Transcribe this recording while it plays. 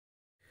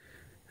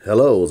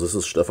Hello, this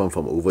is Stefan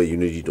from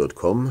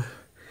overunity.com.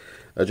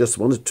 I just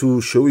wanted to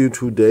show you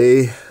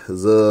today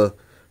the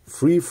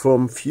Free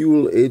From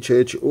Fuel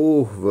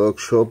HHO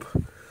Workshop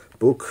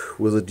book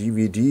with a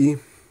DVD.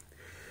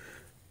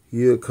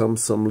 Here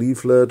comes some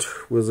leaflet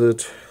with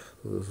it.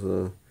 This is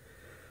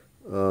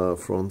the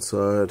front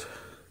side,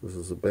 this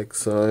is the back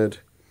side.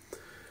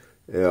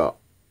 Yeah.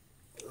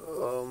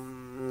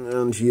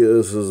 And here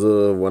is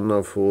a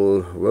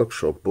wonderful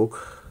workshop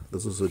book.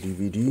 This is a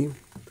DVD.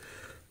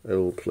 I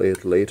will play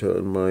it later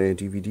in my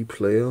DVD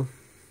player.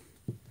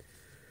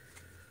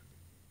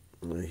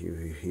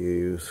 Here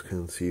you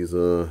can see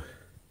the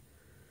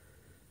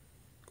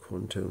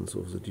contents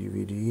of the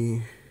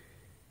DVD.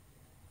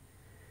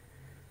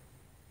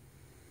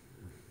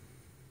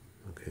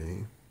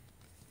 Okay.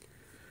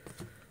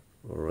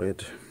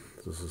 Alright,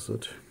 this is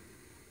it.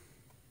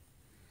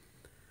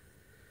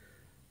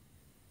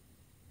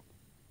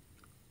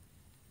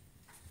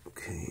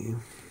 Okay.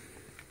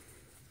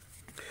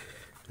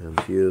 And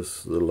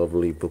here's the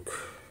lovely book.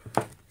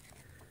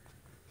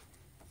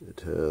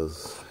 It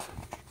has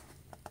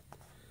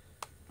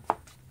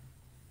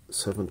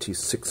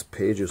 76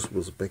 pages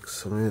with the back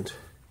side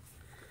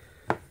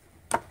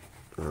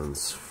and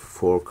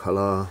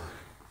 4-color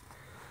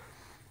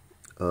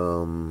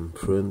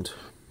print.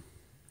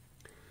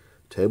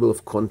 Table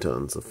of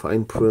contents, a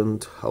fine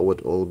print, how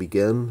it all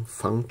began,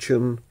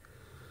 function,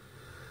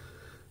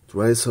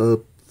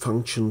 Drycell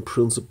function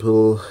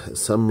principle,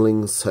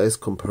 assembling, size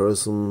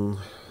comparison,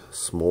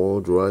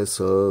 small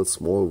Drycell,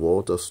 small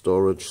water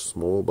storage,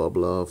 small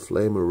bubbler,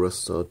 flame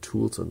arrestor,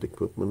 tools and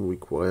equipment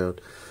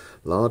required,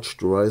 large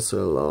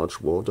Drycell,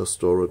 large water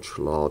storage,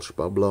 large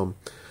bubbler,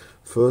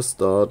 first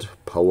start,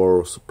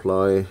 power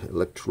supply,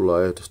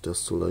 electrolyte,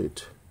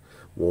 distillate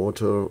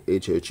water,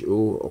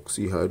 HHO,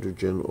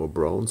 oxyhydrogen or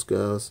Brown's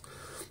gas,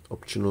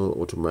 optional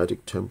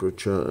automatic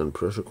temperature and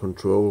pressure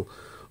control,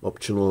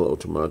 optional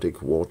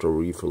automatic water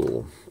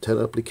refill, 10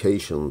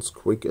 applications,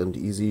 quick and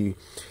easy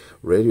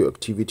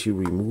radioactivity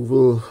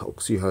removal,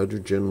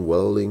 oxyhydrogen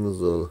welding,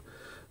 the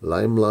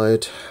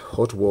limelight,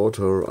 hot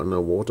water,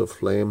 underwater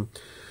flame,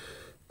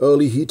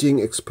 early heating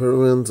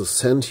experiment, the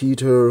sand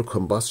heater,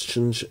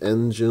 combustion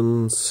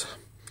engines,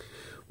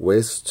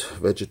 waste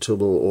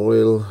vegetable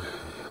oil,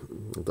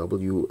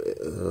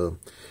 WVO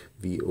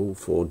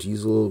for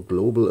diesel,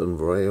 global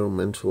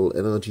environmental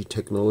energy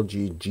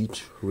technology,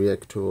 Geet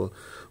reactor,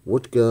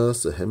 wood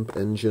gas, a hemp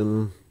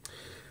engine,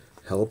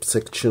 help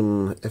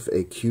section,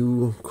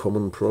 FAQ,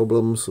 common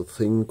problems, a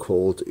thing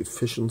called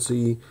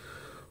efficiency,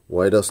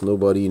 why does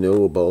nobody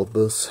know about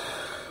this,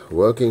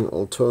 working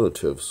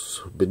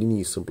alternatives,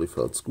 Benini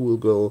simplified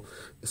schoolgirl,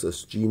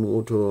 SSG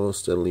motor,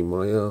 Stanley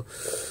Meyer,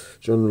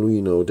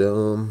 Jean-Louis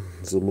Naudin,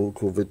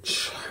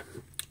 Zamokovich,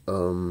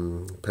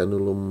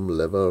 pendulum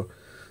lever,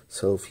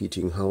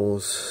 self-heating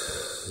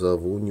house,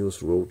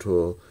 Savonius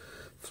rotor,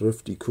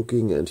 thrifty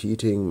cooking and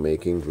heating,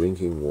 making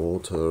drinking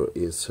water,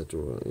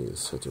 etc.,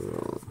 etc.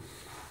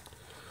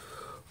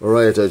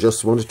 Alright, I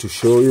just wanted to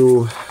show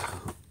you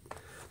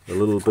a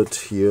little bit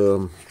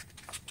here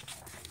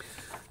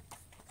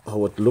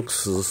how it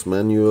looks, this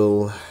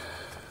manual.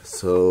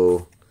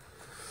 So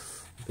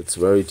it's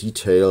very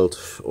detailed,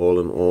 all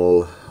in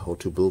all, how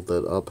to build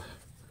that up.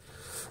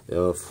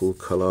 Yeah, full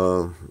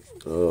color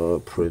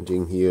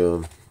printing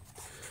here,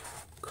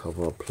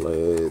 cover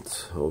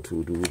plates, how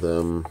to do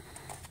them,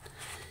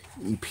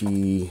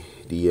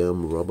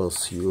 EPDM rubber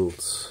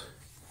seals,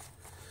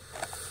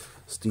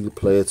 steel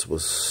plates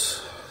with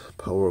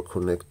power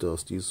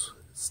connectors, these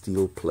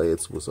steel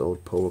plates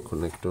without power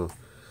connector.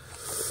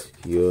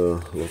 Here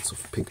lots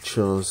of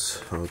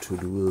pictures how to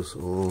do this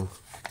all.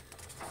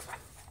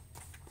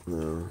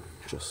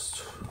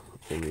 Just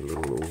only a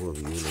little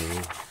overview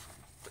now.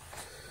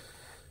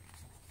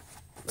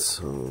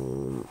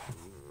 So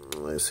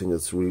I think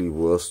it's really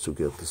worth to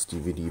get this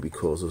DVD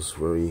because it's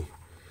very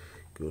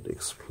good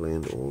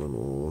explained all in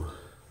all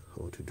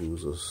how to do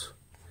this.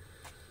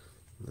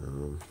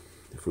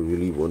 If we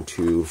really want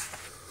to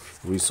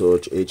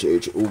research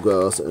HHO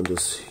gas and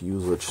its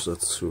usage,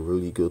 that's a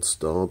really good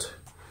start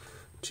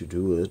to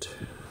do it.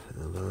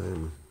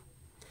 And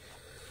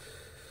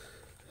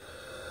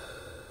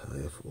I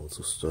have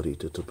also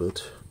studied it a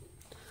bit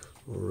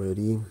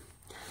already.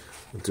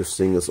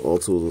 Interesting is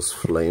also this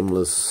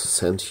flameless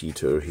sand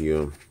heater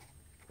here,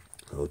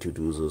 how to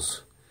do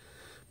this,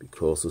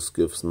 because this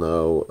gives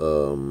now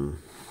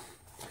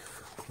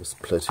this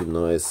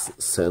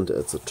platinized sand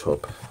at the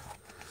top.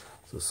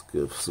 This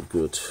gives a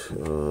good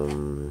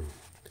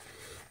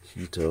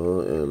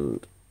heater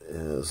and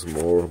has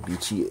more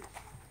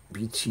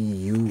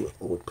BTU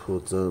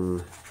output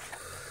than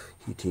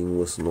heating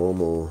with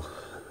normal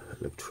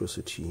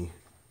electricity.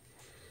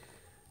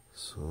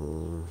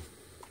 So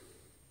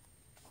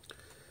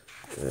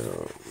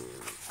yeah,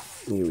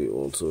 here we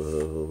also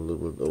have a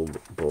little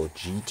bit about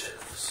Geet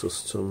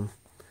system,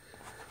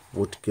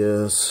 wood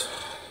gas,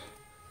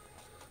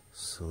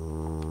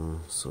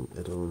 so some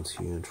add-ons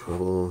here in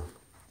trouble,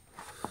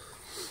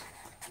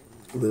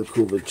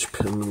 Milkovich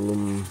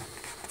pendulum,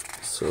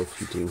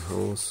 self-heating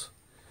house,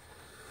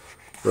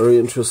 Very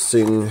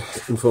interesting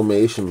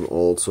information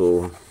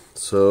also.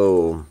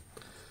 So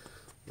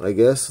I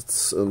guess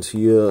it's, and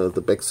here at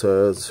the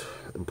backside,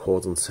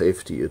 important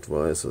safety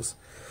advices.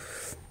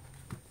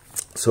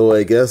 So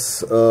I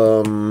guess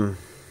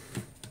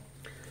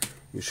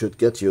you should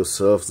get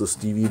yourself this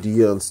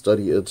DVD and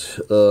study it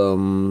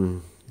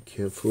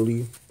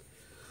carefully.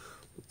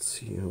 Let's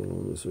see, how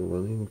long is the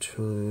running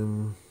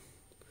time?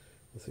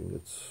 I think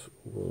it's,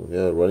 well,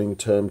 yeah, running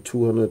time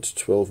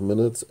 212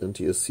 minutes,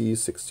 NTSC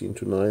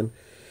 16:9,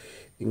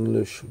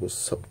 English with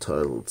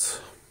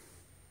subtitles.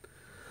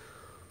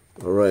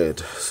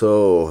 Alright,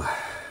 so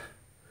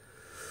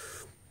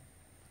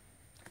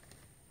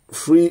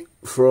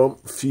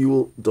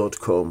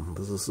freefromfuel.com.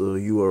 This is a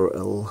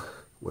URL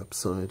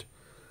website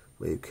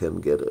where you can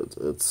get it.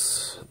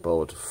 It's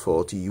about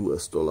 $40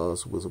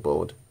 US with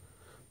about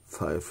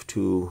 $5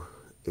 to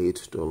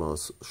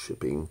 $8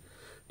 shipping,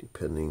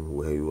 depending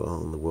where you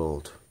are in the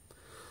world.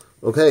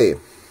 Okay,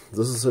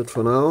 this is it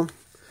for now.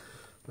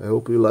 I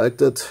hope you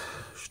liked it.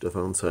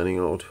 Stefan signing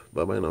out.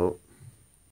 Bye bye now.